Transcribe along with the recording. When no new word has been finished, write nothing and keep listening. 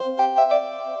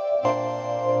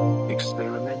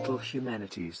Experimental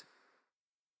Humanities.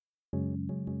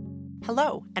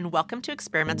 Hello, and welcome to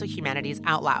Experimental Humanities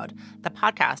Out Loud, the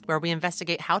podcast where we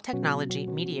investigate how technology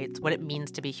mediates what it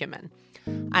means to be human.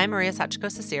 I'm Maria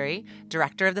Sachko-Cecere,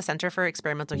 Director of the Center for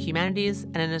Experimental Humanities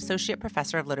and an Associate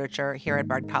Professor of Literature here at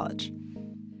Bard College.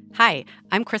 Hi,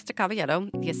 I'm Krista Caballero,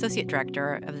 the Associate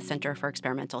Director of the Center for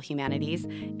Experimental Humanities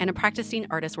and a practicing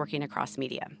artist working across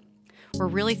media. We're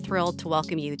really thrilled to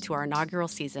welcome you to our inaugural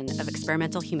season of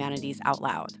Experimental Humanities Out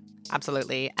Loud.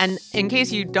 Absolutely. And in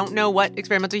case you don't know what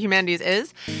Experimental Humanities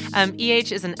is,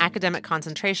 EH is an academic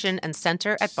concentration and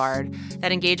center at Bard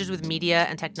that engages with media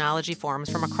and technology forms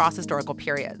from across historical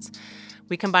periods.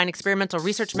 We combine experimental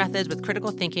research methods with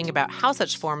critical thinking about how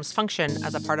such forms function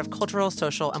as a part of cultural,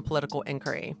 social, and political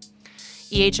inquiry.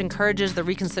 EH encourages the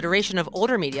reconsideration of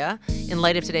older media in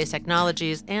light of today's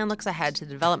technologies and looks ahead to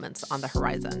developments on the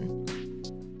horizon.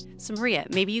 So Maria,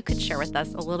 maybe you could share with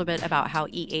us a little bit about how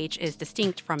EH is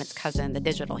distinct from its cousin, the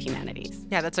digital humanities.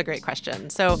 Yeah, that's a great question.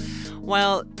 So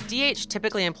while DH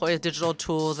typically employs digital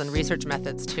tools and research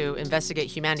methods to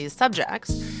investigate humanities subjects,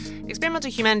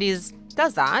 experimental humanities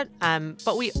does that,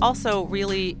 but we also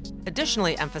really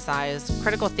additionally emphasize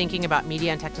critical thinking about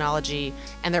media and technology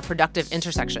and their productive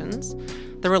intersections,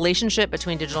 the relationship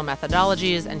between digital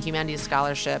methodologies and humanities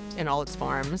scholarship in all its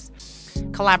forms,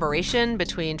 collaboration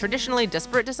between traditionally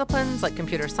disparate disciplines like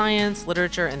computer science,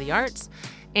 literature, and the arts,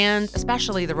 and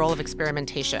especially the role of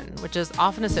experimentation, which is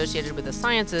often associated with the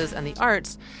sciences and the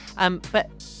arts, but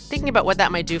thinking about what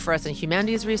that might do for us in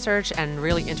humanities research and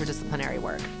really interdisciplinary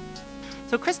work.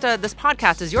 So Krista, this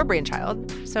podcast is your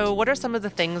brainchild. So what are some of the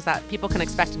things that people can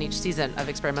expect in each season of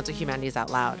Experimental Humanities Out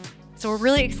Loud? So we're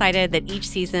really excited that each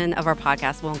season of our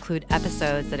podcast will include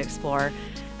episodes that explore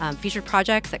featured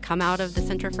projects that come out of the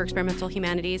Center for Experimental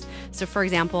Humanities. So for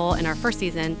example, in our first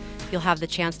season, you'll have the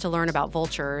chance to learn about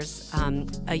vultures,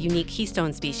 a unique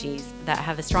keystone species that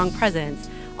have a strong presence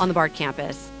on the Bard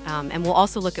campus. And we'll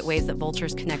also look at ways that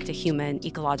vultures connect to human,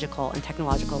 ecological, and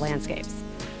technological landscapes.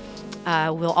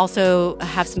 We'll also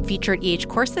have some featured EH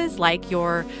courses like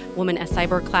your Woman as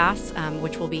Cyber class,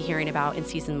 which we'll be hearing about in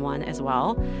Season 1 as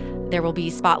well. There will be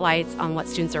spotlights on what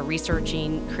students are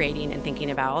researching, creating, and thinking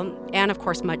about, and of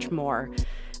course, much more.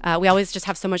 We always just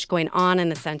have so much going on in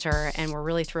the center, and we're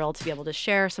really thrilled to be able to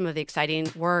share some of the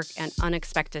exciting work and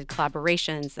unexpected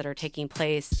collaborations that are taking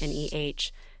place in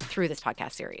EH through this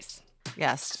podcast series.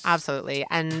 Yes, absolutely.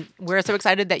 And we're so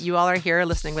excited that you all are here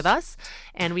listening with us.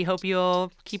 And we hope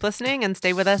you'll keep listening and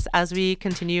stay with us as we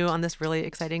continue on this really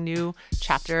exciting new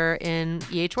chapter in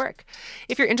EH work.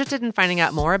 If you're interested in finding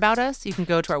out more about us, you can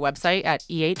go to our website at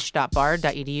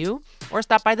eh.bard.edu or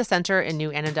stop by the center in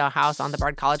New Annandale House on the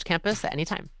Bard College campus at any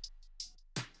time.